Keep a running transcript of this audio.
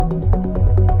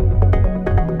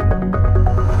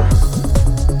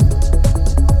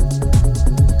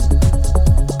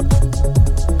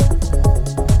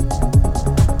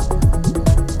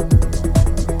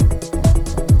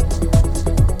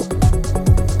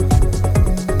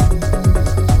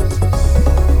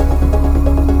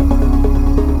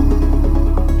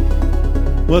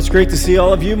Well, it's great to see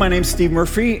all of you. My name's Steve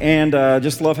Murphy, and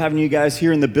just love having you guys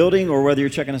here in the building, or whether you're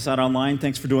checking us out online.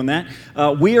 Thanks for doing that.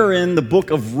 We are in the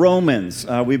book of Romans.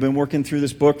 We've been working through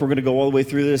this book. We're going to go all the way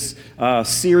through this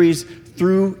series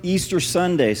through Easter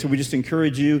Sunday. So we just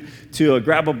encourage you to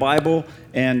grab a Bible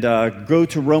and go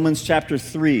to Romans chapter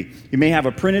 3. You may have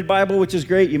a printed Bible, which is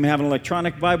great. You may have an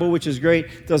electronic Bible, which is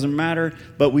great. Doesn't matter.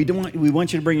 But we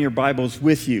want you to bring your Bibles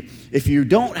with you. If you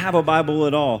don't have a Bible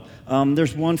at all,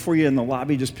 there's one for you in the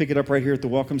lobby. Just pick it up right here at the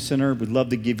Welcome Center. We'd love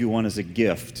to give you one as a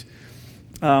gift.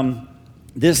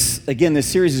 This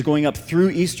series is going up through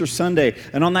Easter Sunday.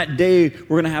 And on that day,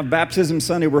 we're going to have Baptism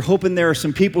Sunday. We're hoping there are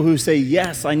some people who say,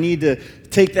 yes, I need to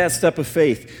take that step of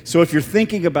faith. So if you're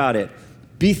thinking about it,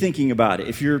 be thinking about it.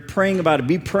 If you're praying about it,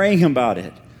 be praying about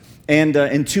it. And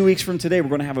in 2 weeks from today, we're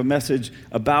going to have a message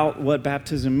about what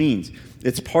baptism means.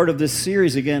 It's part of this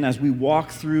series, again, as we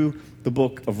walk through the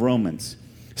book of Romans.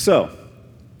 So,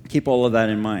 keep all of that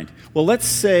in mind. Well, let's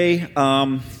say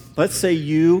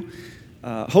you,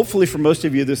 hopefully for most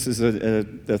of you, this is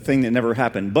a thing that never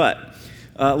happened, but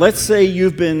let's say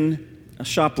you've been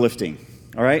shoplifting,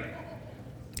 all right?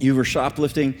 You were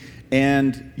shoplifting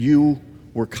and you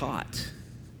were caught.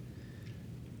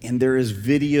 And there is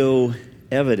video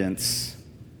evidence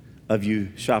of you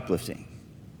shoplifting.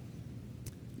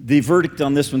 The verdict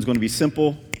on this one's going to be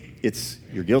simple.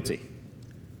 You're guilty.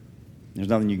 There's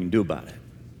nothing you can do about it.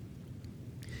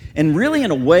 And really, in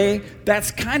a way,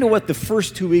 that's kind of what the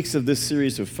first 2 weeks of this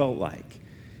series have felt like.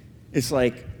 It's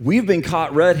like we've been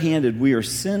caught red-handed. We are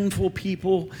sinful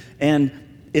people, and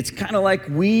it's kind of like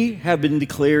we have been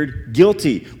declared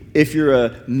guilty. If you're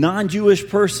a non-Jewish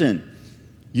person,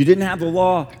 you didn't have the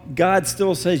law, God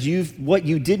still says what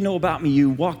you did know about me, you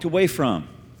walked away from.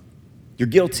 You're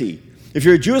guilty. If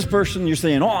you're a Jewish person, you're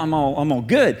saying, I'm all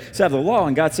good. So I have the law,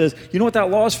 and God says, you know what that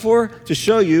law is for? To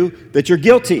show you that you're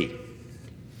guilty.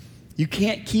 You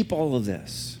can't keep all of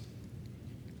this.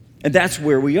 And that's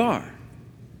where we are.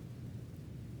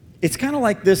 It's kind of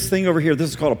like this thing over here. This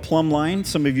is called a plumb line.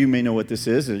 Some of you may know what this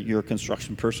is. You're a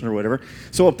construction person or whatever.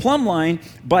 So a plumb line,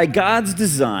 by God's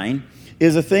design,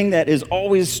 is a thing that is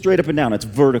always straight up and down. It's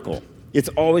vertical. It's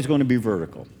always going to be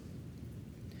vertical.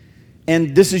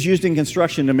 And this is used in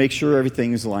construction to make sure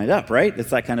everything is lined up, right?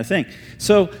 It's that kind of thing.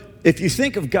 So if you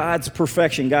think of God's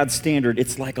perfection, God's standard,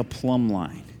 it's like a plumb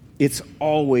line. It's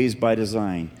always, by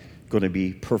design, going to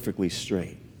be perfectly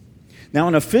straight. Now,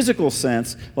 in a physical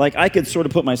sense, like I could sort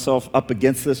of put myself up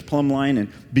against this plumb line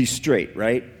and be straight,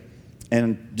 right?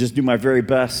 And just do my very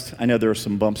best. I know there are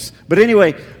some bumps. But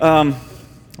anyway,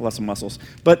 lots of muscles.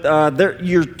 But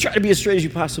you're trying to be as straight as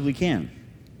you possibly can.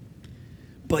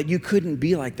 But you couldn't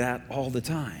be like that all the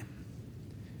time.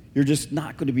 You're just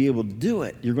not going to be able to do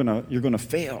it. You're going to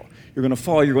fail. You're going to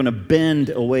fall. You're going to bend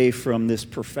away from this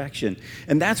perfection.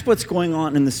 And that's what's going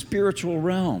on in the spiritual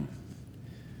realm.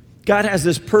 God has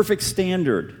this perfect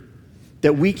standard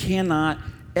that we cannot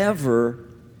ever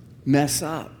mess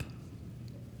up,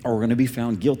 or we're going to be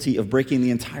found guilty of breaking the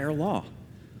entire law.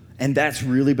 And that's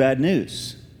really bad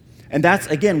news. And that's,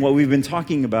 again, what we've been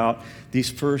talking about these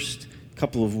first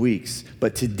couple of weeks.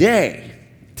 But today,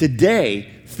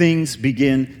 things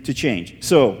begin to change.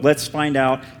 So let's find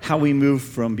out how we move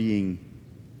from being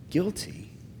guilty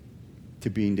to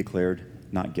being declared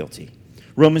not guilty.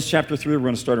 Romans chapter 3, we're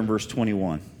going to start in verse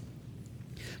 21.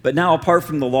 But now, apart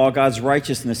from the law, God's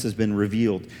righteousness has been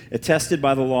revealed, attested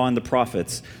by the law and the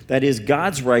prophets. That is,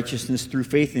 God's righteousness through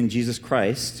faith in Jesus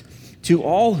Christ, to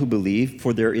all who believe,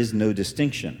 for there is no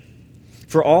distinction.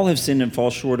 For all have sinned and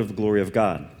fall short of the glory of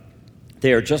God.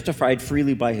 They are justified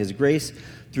freely by his grace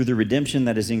through the redemption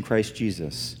that is in Christ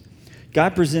Jesus.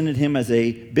 God presented him as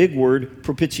a big word,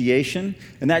 propitiation,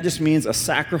 and that just means a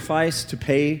sacrifice to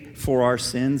pay for our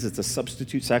sins. It's a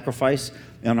substitute sacrifice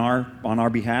on our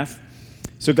behalf.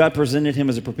 So God presented him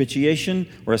as a propitiation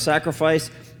or a sacrifice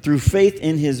through faith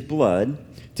in his blood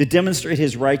to demonstrate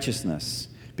his righteousness.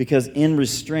 Because in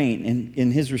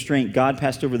his restraint, God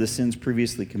passed over the sins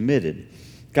previously committed.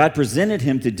 God presented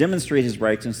him to demonstrate his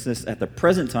righteousness at the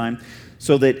present time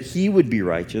so that he would be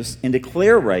righteous and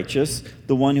declare righteous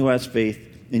the one who has faith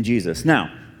in Jesus.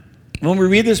 Now, when we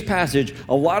read this passage,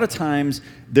 a lot of times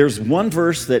there's one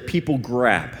verse that people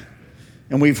grab.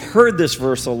 And we've heard this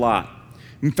verse a lot.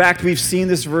 In fact, we've seen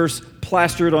this verse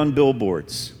plastered on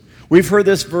billboards. We've heard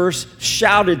this verse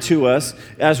shouted to us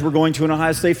as we're going to an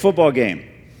Ohio State football game.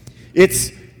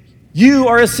 It's, you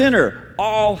are a sinner.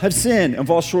 All have sinned and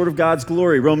fall short of God's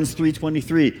glory. Romans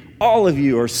 3:23. All of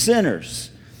you are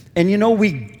sinners. And you know,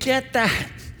 we get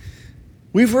that.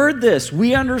 We've heard this.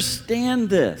 We understand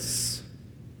this.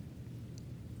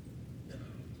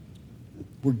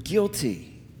 We're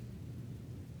guilty.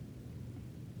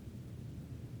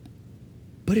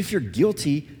 But if you're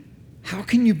guilty, how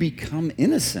can you become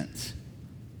innocent?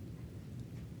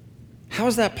 How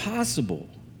is that possible?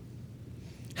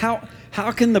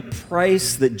 How can the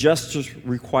price that justice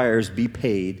requires be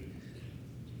paid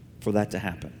for that to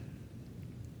happen?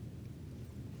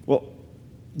 Well,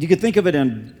 you could think of it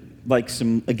in like a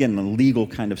legal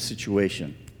kind of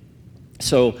situation.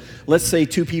 So let's say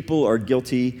two people are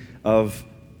guilty of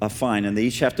a fine and they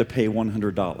each have to pay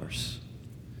 $100.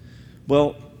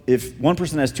 Well, if one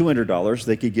person has $200,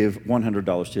 they could give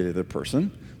 $100 to the other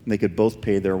person, and they could both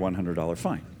pay their $100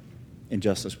 fine, and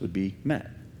justice would be met.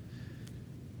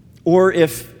 Or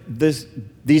if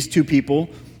these two people,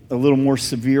 a little more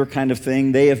severe kind of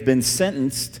thing, they have been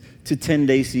sentenced to 10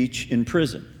 days each in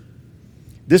prison.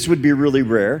 This would be really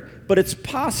rare, but it's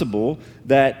possible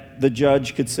that the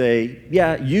judge could say,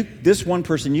 yeah, this one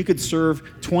person, you could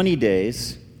serve 20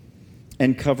 days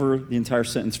and cover the entire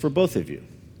sentence for both of you.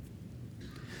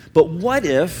 But what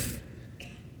if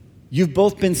you've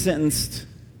both been sentenced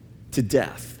to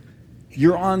death?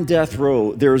 You're on death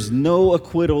row. There's no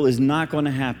acquittal is not going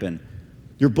to happen.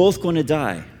 You're both going to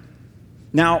die.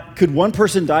 Now, could one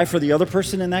person die for the other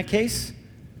person in that case?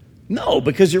 No,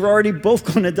 because you're already both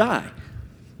going to die.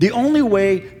 The only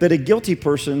way that a guilty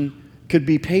person could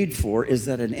be paid for is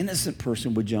that an innocent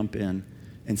person would jump in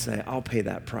and say, I'll pay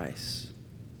that price.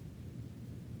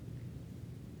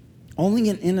 Only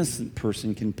an innocent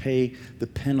person can pay the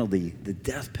penalty, the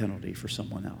death penalty for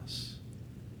someone else.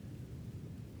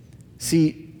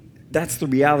 See, that's the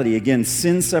reality. Again,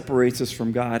 sin separates us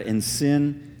from God, and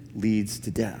sin leads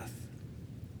to death.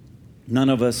 None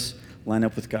of us line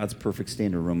up with God's perfect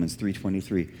standard, Romans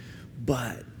 3:23.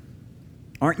 But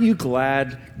aren't you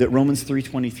glad that Romans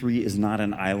 3:23 is not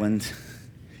an island?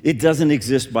 It doesn't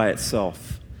exist by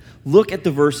itself. Look at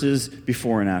the verses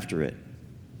before and after it.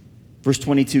 Verse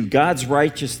 22, God's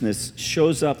righteousness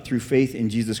shows up through faith in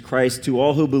Jesus Christ to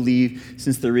all who believe,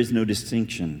 since there is no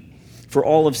distinction. For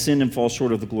all have sinned and fall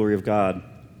short of the glory of God,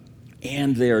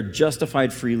 and they are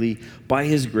justified freely by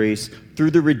his grace through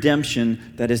the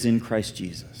redemption that is in Christ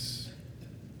Jesus.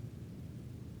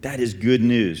 That is good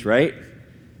news, right?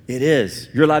 It is.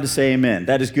 You're allowed to say amen.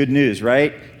 That is good news,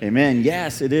 right? Amen.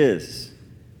 Yes, it is.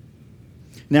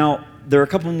 Now, there are a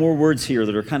couple more words here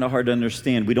that are kind of hard to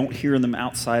understand. We don't hear them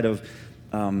outside of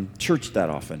church that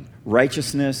often.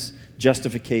 Righteousness,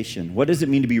 justification. What does it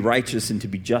mean to be righteous and to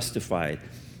be justified?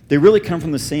 They really come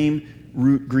from the same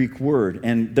root Greek word,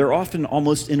 and they're often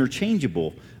almost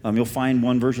interchangeable. You'll find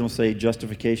one version will say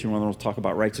justification, one will talk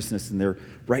about righteousness, and they're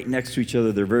right next to each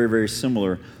other. They're very, very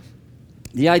similar.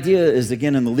 The idea is,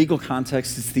 again, in the legal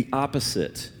context, it's the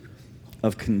opposite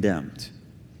of condemned.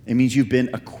 It means you've been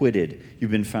acquitted. You've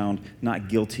been found not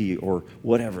guilty or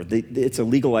whatever. It's a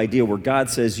legal idea where God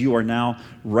says you are now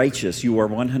righteous. You are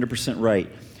 100% right.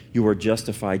 You are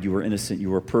justified. You are innocent.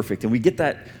 You are perfect. And we get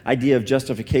that idea of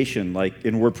justification like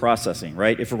in word processing,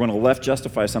 right? If we're going to left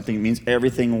justify something, it means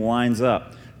everything lines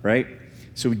up, right?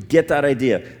 So we get that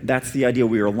idea. That's the idea.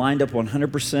 We are lined up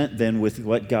 100% then with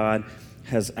what God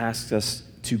has asked us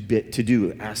to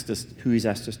do, asked us who he's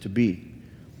asked us to be.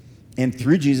 And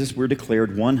through Jesus, we're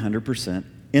declared 100%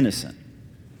 innocent.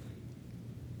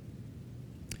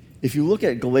 If you look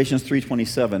at Galatians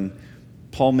 3:27,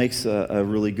 Paul makes a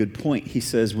really good point. He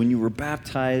says, when you were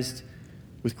baptized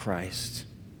with Christ,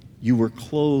 you were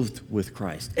clothed with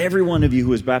Christ. Every one of you who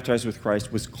was baptized with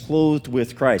Christ was clothed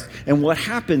with Christ. And what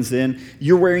happens then,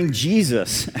 you're wearing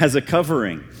Jesus as a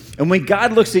covering. And when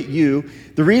God looks at you,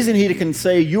 the reason he can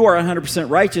say you are 100%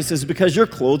 righteous is because you're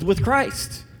clothed with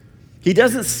Christ. He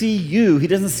doesn't see you. He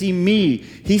doesn't see me.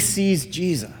 He sees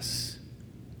Jesus.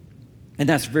 And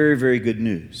that's very, very good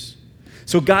news.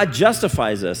 So God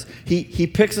justifies us. He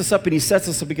picks us up and he sets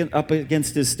us up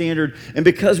against his standard. And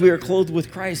because we are clothed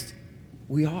with Christ,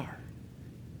 we are.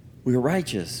 We are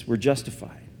righteous. We're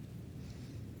justified.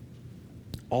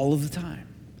 All of the time.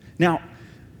 Now,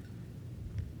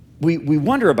 we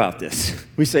wonder about this.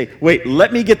 We say, wait,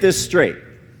 let me get this straight.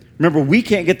 Remember, we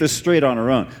can't get this straight on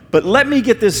our own. But let me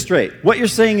get this straight. What you're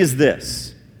saying is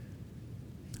this.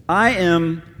 I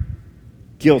am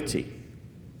guilty.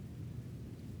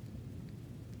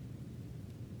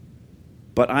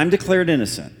 But I'm declared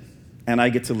innocent, and I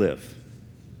get to live.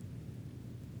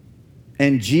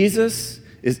 And Jesus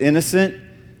is innocent,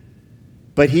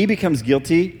 but he becomes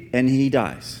guilty, and he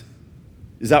dies.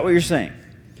 Is that what you're saying?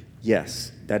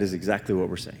 Yes, that is exactly what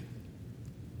we're saying.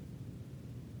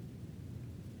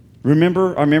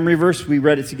 Remember our memory verse? We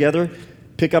read it together.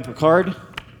 Pick up a card.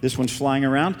 This one's flying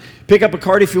around. Pick up a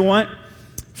card if you want.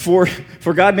 For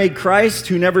God made Christ,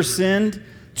 who never sinned,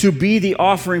 to be the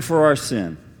offering for our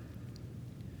sin,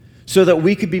 so that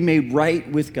we could be made right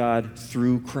with God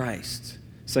through Christ.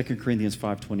 2 Corinthians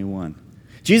 5:21.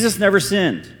 Jesus never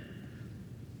sinned.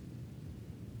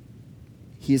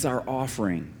 He is our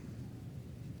offering.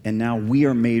 And now we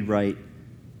are made right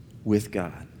with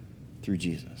God through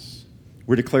Jesus.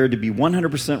 We're declared to be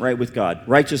 100% right with God,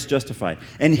 righteous, justified.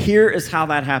 And here is how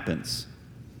that happens.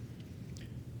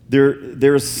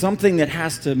 There is something that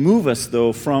has to move us,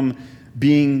 though, from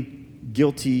being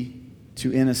guilty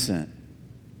to innocent.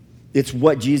 It's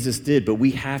what Jesus did, but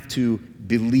we have to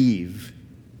believe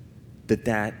that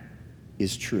that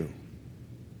is true.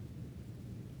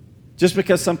 Just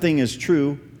because something is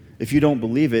true, if you don't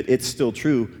believe it, it's still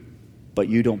true, but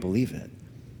you don't believe it.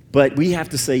 But we have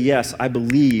to say, yes, I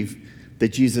believe that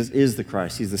Jesus is the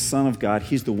Christ. He's the Son of God.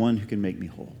 He's the one who can make me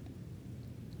whole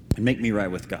and make me right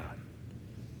with God.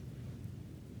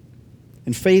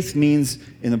 And faith means,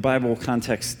 in the Bible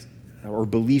context, or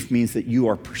belief means that you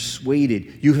are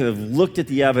persuaded. You have looked at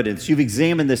the evidence. You've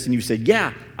examined this and you said,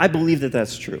 yeah, I believe that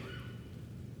that's true.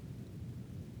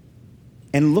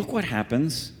 And look what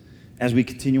happens as we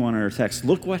continue on in our text.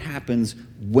 Look what happens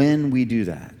when we do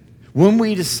that. When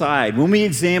we decide, when we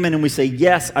examine and we say,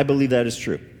 yes, I believe that is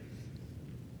true.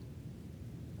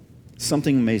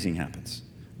 Something amazing happens.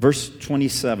 Verse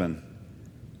 27,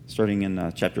 starting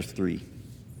in chapter 3.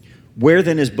 Where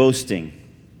then is boasting?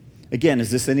 Again,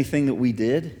 is this anything that we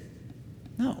did?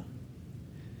 No.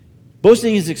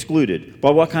 Boasting is excluded.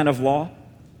 By what kind of law?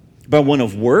 By one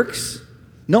of works?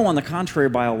 No, on the contrary,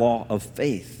 by a law of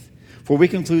faith. For we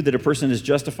conclude that a person is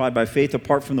justified by faith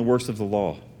apart from the works of the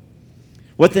law.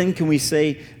 What then can we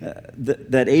say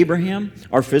that Abraham,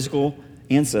 our physical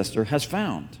ancestor, has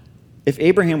found? If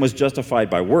Abraham was justified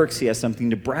by works, he has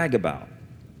something to brag about,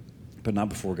 but not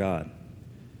before God.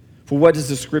 For what does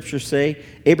the scripture say?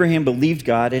 Abraham believed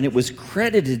God, and it was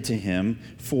credited to him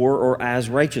for or as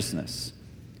righteousness.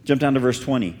 Jump down to verse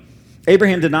 20.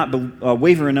 Abraham did not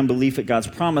waver in unbelief at God's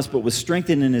promise, but was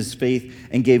strengthened in his faith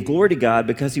and gave glory to God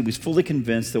because he was fully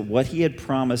convinced that what he had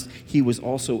promised he was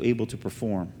also able to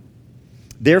perform.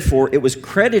 Therefore, it was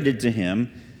credited to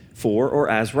him for or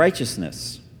as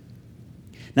righteousness.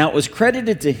 Now, it was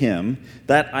credited to him,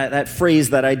 that phrase,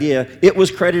 that idea, it was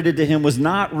credited to him was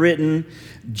not written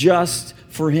just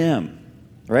for him,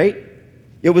 right?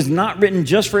 It was not written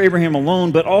just for Abraham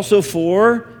alone, but also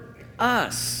for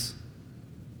us.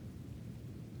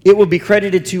 It will be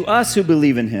credited to us who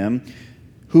believe in him,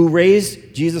 who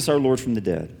raised Jesus our Lord from the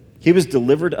dead. He was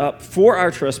delivered up for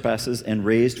our trespasses and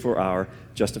raised for our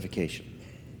justification.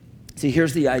 See,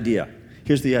 here's the idea.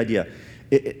 Here's the idea.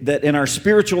 That in our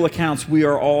spiritual accounts, we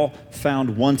are all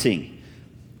found wanting.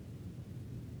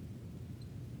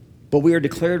 But we are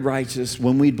declared righteous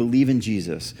when we believe in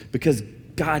Jesus because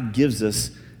God gives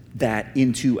us that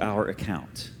into our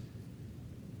account.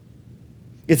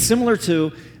 It's similar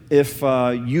to if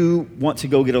you want to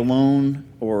go get a loan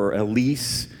or a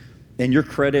lease and your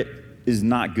credit is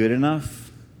not good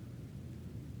enough,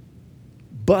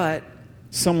 but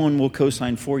someone will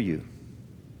co-sign for you.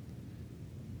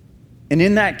 And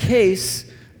in that case,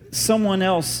 someone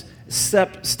else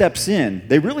steps in.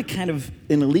 They really kind of,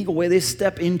 in a legal way, they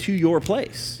step into your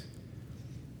place.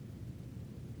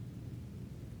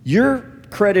 Your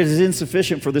credit is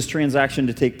insufficient for this transaction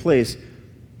to take place,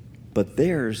 but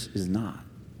theirs is not.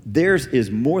 Theirs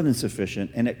is more than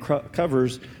sufficient, and it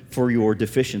covers for your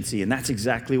deficiency. And that's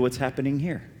exactly what's happening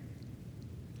here.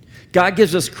 God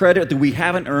gives us credit that we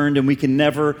haven't earned and we can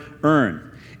never earn.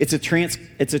 It's a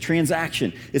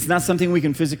transaction. It's not something we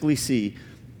can physically see.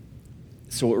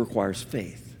 So it requires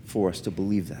faith for us to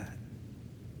believe that.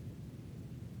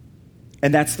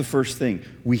 And that's the first thing.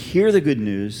 We hear the good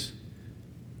news,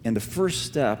 and the first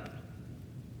step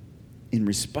in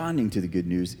responding to the good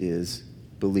news is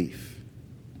belief.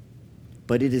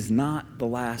 But it is not the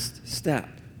last step.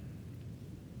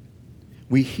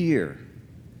 We hear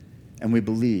and we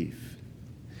believe.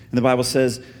 And the Bible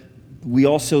says, we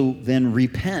also then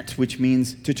repent, which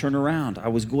means to turn around. I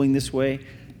was going this way.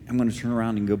 I'm going to turn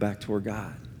around and go back toward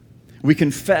God. We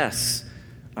confess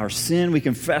our sin. We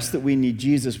confess that we need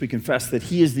Jesus. We confess that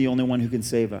he is the only one who can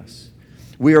save us.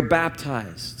 We are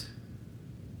baptized.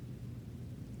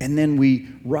 And then we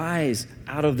rise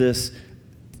out of this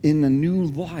in a new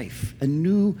life, a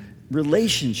new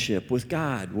relationship with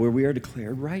God where we are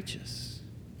declared righteous.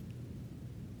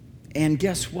 And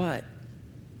guess what?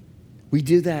 We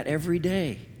do that every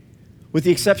day. With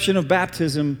the exception of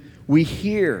baptism, we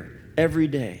hear every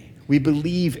day. We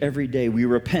believe every day. We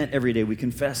repent every day. We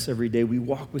confess every day. We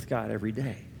walk with God every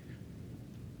day.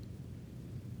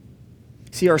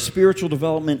 See, our spiritual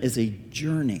development is a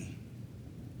journey.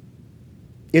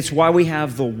 It's why we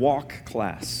have the walk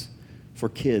class for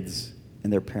kids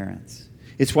and their parents.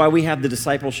 It's why we have the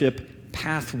discipleship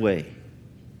pathway.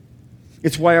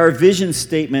 It's why our vision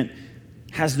statement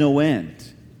has no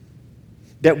end.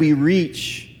 That we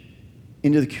reach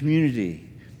into the community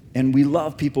and we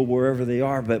love people wherever they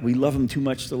are, but we love them too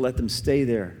much to let them stay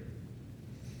there.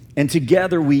 And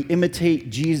together we imitate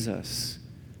Jesus.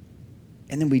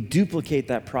 And then we duplicate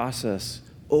that process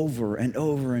over and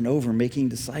over and over, making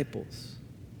disciples.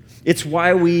 It's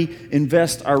why we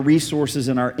invest our resources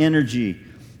and our energy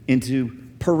into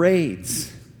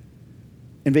parades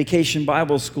and vacation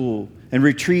Bible school and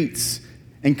retreats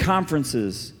and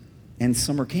conferences and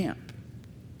summer camp.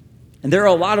 And there are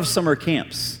a lot of summer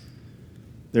camps.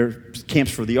 There are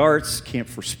camps for the arts, camp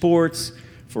for sports,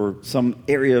 for some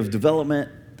area of development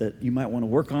that you might want to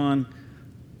work on.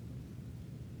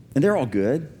 And they're all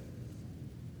good.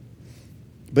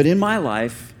 But in my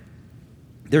life,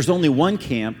 there's only one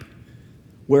camp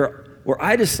where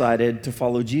I decided to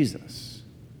follow Jesus.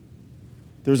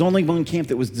 There was only one camp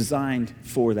that was designed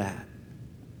for that.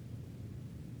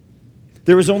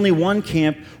 There was only one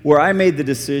camp where I made the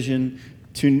decision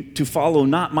to follow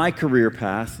not my career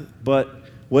path, but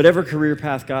whatever career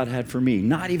path God had for me,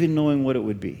 not even knowing what it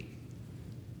would be.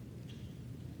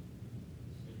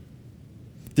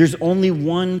 There's only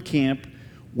one camp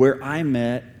where I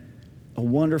met a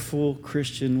wonderful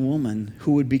Christian woman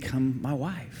who would become my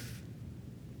wife.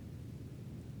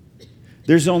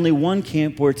 There's only one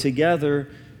camp where together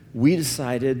we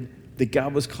decided that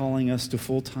God was calling us to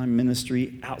full-time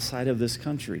ministry outside of this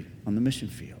country on the mission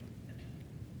field.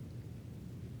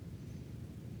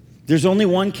 There's only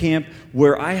one camp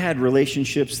where I had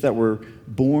relationships that were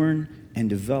born and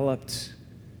developed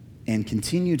and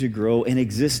continue to grow and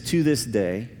exist to this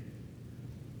day,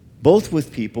 both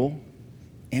with people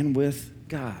and with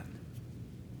God.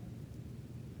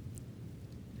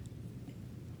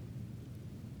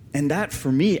 And that,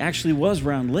 for me, actually was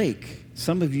Round Lake.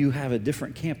 Some of you have a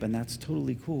different camp, and that's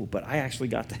totally cool, but I actually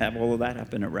got to have all of that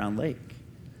happen at Round Lake.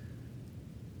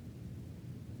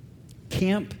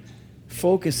 Camp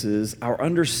focuses our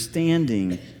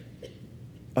understanding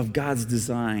of God's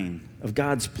design, of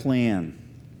God's plan,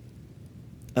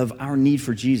 of our need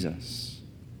for Jesus.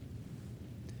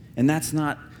 And that's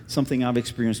not something I've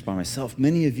experienced by myself.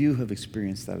 Many of you have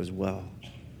experienced that as well.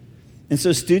 And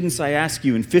so, students, I ask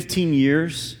you, in 15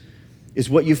 years, is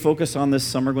what you focus on this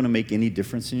summer going to make any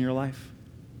difference in your life?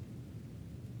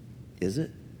 Is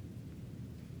it?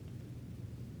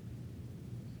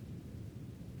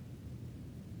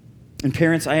 And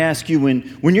parents, I ask you,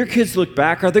 when your kids look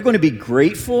back, are they going to be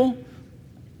grateful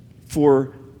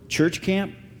for church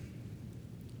camp,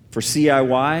 for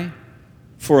CIY,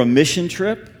 for a mission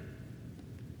trip?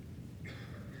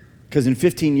 Because in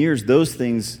 15 years, those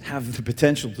things have the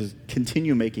potential to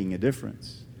continue making a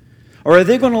difference. Or are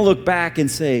they going to look back and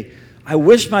say, I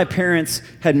wish my parents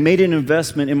had made an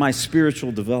investment in my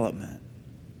spiritual development?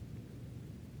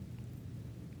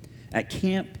 At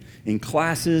camp, in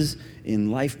classes,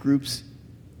 in life groups,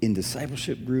 in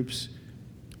discipleship groups,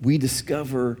 we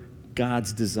discover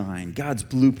God's design, God's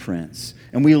blueprints,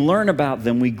 and we learn about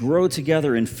them. We grow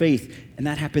together in faith, and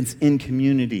that happens in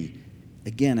community,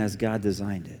 again, as God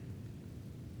designed it.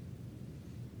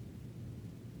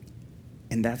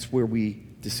 And that's where we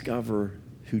discover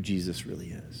who Jesus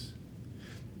really is.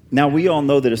 Now, we all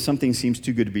know that if something seems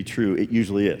too good to be true, it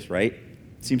usually is, right?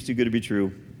 It seems too good to be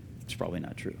true, it's probably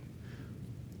not true.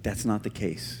 That's not the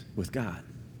case with God.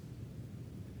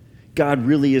 God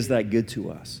really is that good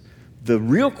to us. The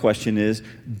real question is,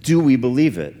 do we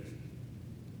believe it?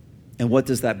 And what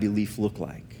does that belief look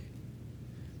like?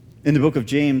 In the book of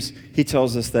James, he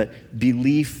tells us that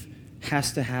belief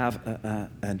has to have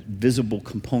a visible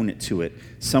component to it,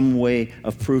 some way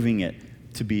of proving it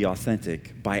to be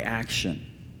authentic by action.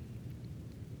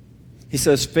 He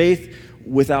says faith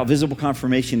without visible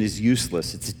confirmation is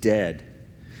useless. It's dead.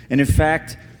 And in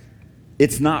fact,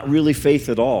 it's not really faith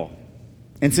at all.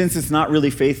 And since it's not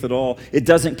really faith at all, it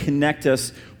doesn't connect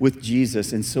us with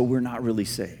Jesus, and so we're not really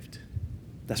saved.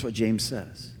 That's what James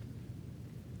says.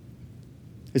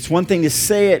 It's one thing to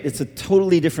say it, it's a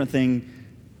totally different thing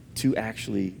to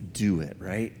actually do it,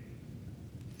 right?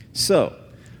 So,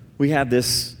 we have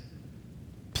this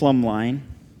plumb line,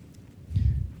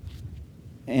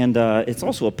 and it's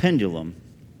also a pendulum.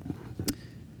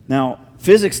 Now,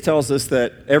 physics tells us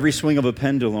that every swing of a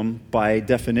pendulum, by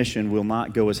definition, will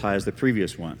not go as high as the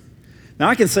previous one. Now,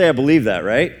 I can say I believe that,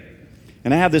 right?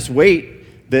 And I have this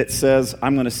weight that says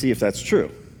I'm going to see if that's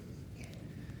true.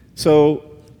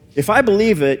 So, if I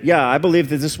believe it, yeah, I believe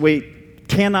that this weight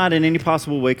cannot in any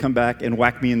possible way come back and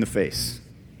whack me in the face.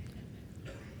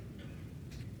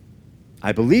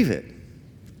 I believe it.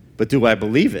 But do I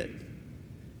believe it?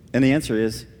 And the answer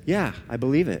is, yeah, I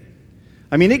believe it.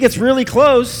 I mean, it gets really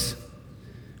close,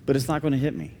 but it's not going to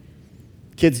hit me.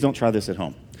 Kids, don't try this at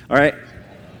home, all right?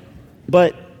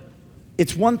 But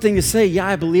it's one thing to say, yeah,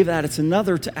 I believe that. It's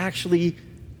another to actually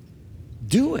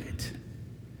do it.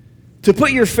 To put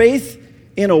your faith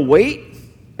in a weight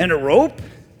and a rope.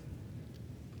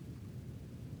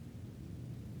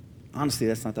 Honestly,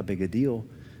 that's not that big a deal.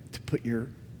 To put your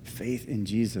faith in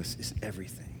Jesus is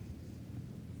everything.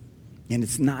 And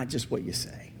it's not just what you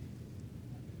say.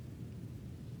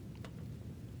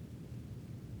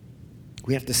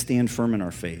 We have to stand firm in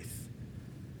our faith.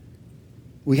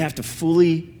 We have to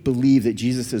fully believe that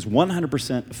Jesus is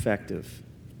 100% effective.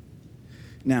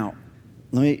 Now,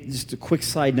 just a quick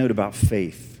side note about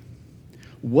faith.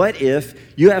 What if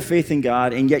you have faith in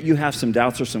God and yet you have some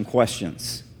doubts or some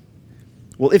questions?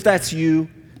 Well, if that's you,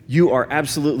 you are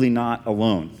absolutely not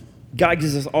alone. God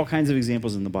gives us all kinds of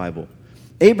examples in the Bible.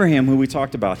 Abraham, who we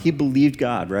talked about, he believed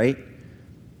God, right?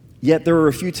 Yet there were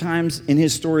a few times in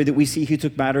his story that we see he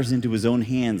took matters into his own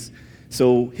hands.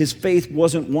 So his faith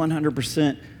wasn't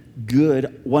 100%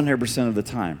 good 100% of the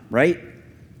time, right?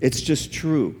 It's just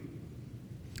true.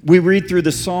 We read through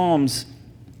the Psalms,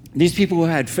 these people who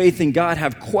had faith in God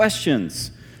have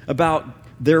questions about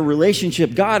their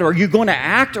relationship. God, are you going to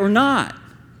act or not?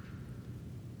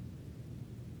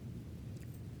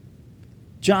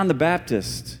 John the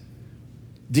Baptist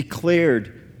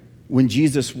declared when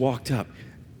Jesus walked up,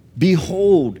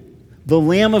 "Behold, the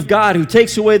Lamb of God who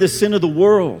takes away the sin of the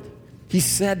world." He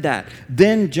said that.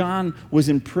 Then John was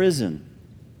in prison.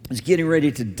 He was getting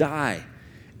ready to die.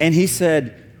 And he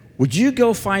said, would you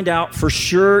go find out for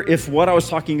sure if what I was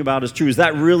talking about is true? Is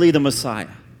that really the Messiah?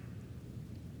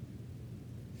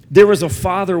 There was a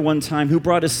father one time who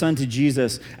brought his son to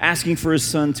Jesus, asking for his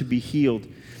son to be healed.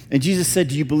 And Jesus said,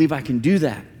 do you believe I can do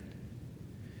that?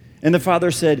 And the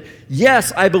father said,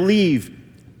 yes, I believe.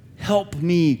 Help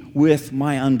me with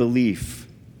my unbelief.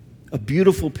 A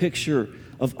beautiful picture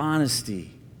of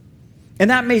honesty.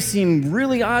 And that may seem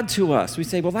really odd to us. We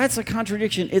say, well, that's a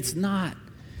contradiction. It's not.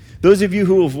 Those of you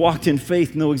who have walked in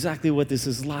faith know exactly what this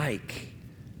is like.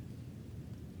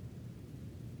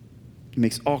 It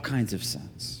makes all kinds of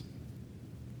sense.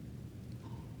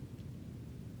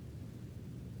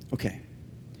 Okay.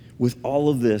 With all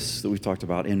of this that we've talked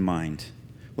about in mind,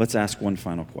 let's ask one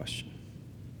final question.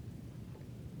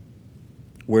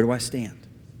 Where do I stand?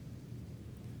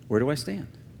 Where do I stand?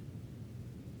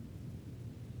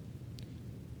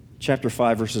 Chapter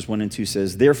 5, verses 1 and 2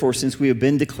 says, therefore, since we have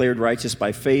been declared righteous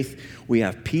by faith, we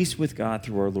have peace with God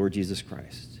through our Lord Jesus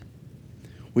Christ.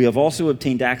 We have also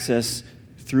obtained access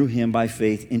through him by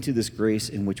faith into this grace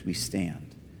in which we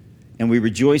stand. And we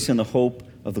rejoice in the hope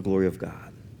of the glory of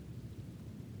God.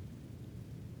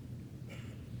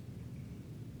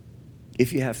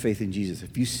 If you have faith in Jesus,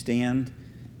 if you stand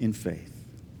in faith,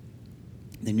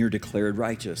 then you're declared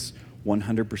righteous,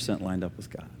 100% lined up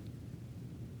with God.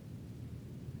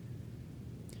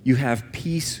 You have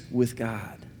peace with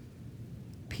God.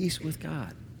 Peace with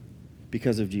God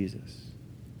because of Jesus.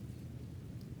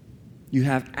 You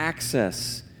have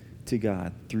access to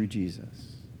God through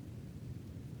Jesus.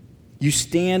 You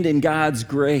stand in God's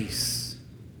grace,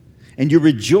 and you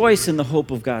rejoice in the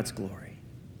hope of God's glory.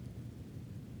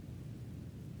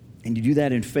 And you do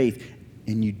that in faith,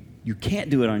 and you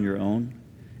can't do it on your own.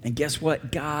 And guess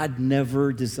what? God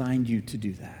never designed you to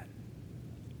do that.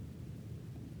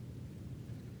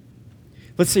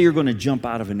 Let's say you're going to jump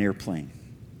out of an airplane.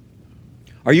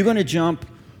 Are you going to jump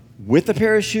with a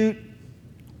parachute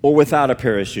or without a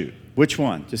parachute? Which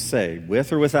one? Just say,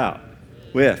 with or without?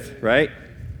 With, right?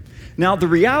 Now, the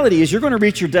reality is you're going to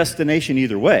reach your destination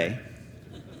either way.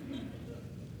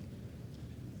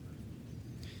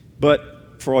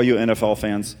 But for all you NFL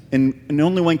fans, in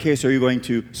only one case are you going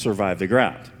to survive the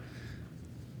ground.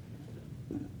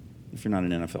 If you're not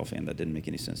an NFL fan, that didn't make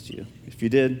any sense to you.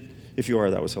 If you are,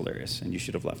 that was hilarious, and you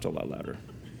should have laughed a lot louder.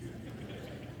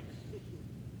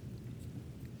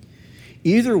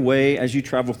 Either way, as you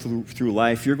travel through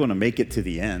life, you're going to make it to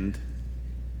the end.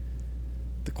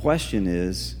 The question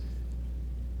is,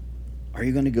 are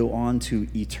you going to go on to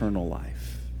eternal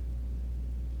life?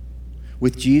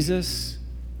 With Jesus,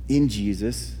 in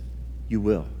Jesus, you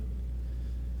will.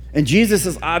 And Jesus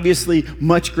is obviously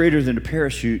much greater than a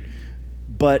parachute,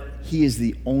 but he is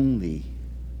the only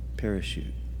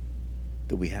parachute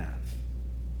that we have.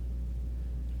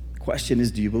 The question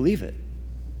is, do you believe it?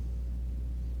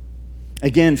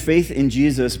 Again, faith in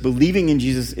Jesus, believing in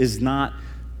Jesus is not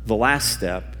the last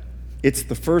step. It's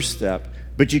the first step,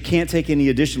 but you can't take any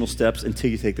additional steps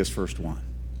until you take this first one.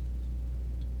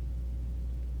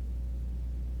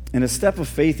 And a step of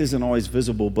faith isn't always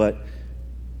visible, but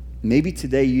maybe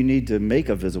today you need to make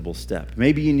a visible step.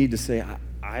 Maybe you need to say,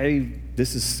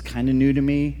 this is kind of new to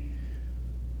me.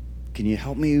 Can you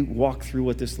help me walk through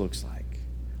what this looks like?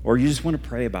 Or you just want to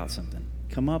pray about something.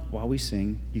 Come up while we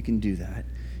sing. You can do that.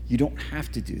 You don't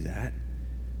have to do that.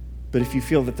 But if you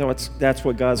feel that that's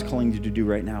what God's calling you to do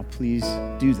right now, please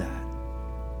do that.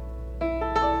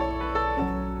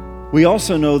 We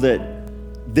also know that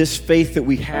this faith that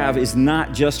we have is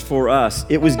not just for us.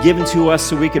 It was given to us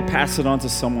so we could pass it on to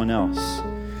someone else.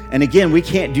 And again, we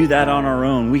can't do that on our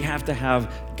own. We have to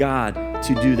have God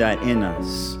to do that in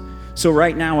us. So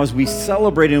right now, as we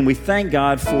celebrate and we thank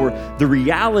God for the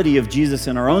reality of Jesus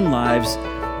in our own lives,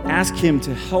 ask him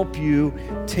to help you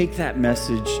take that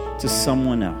message to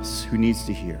someone else who needs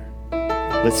to hear.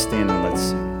 Let's stand and let's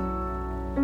sing.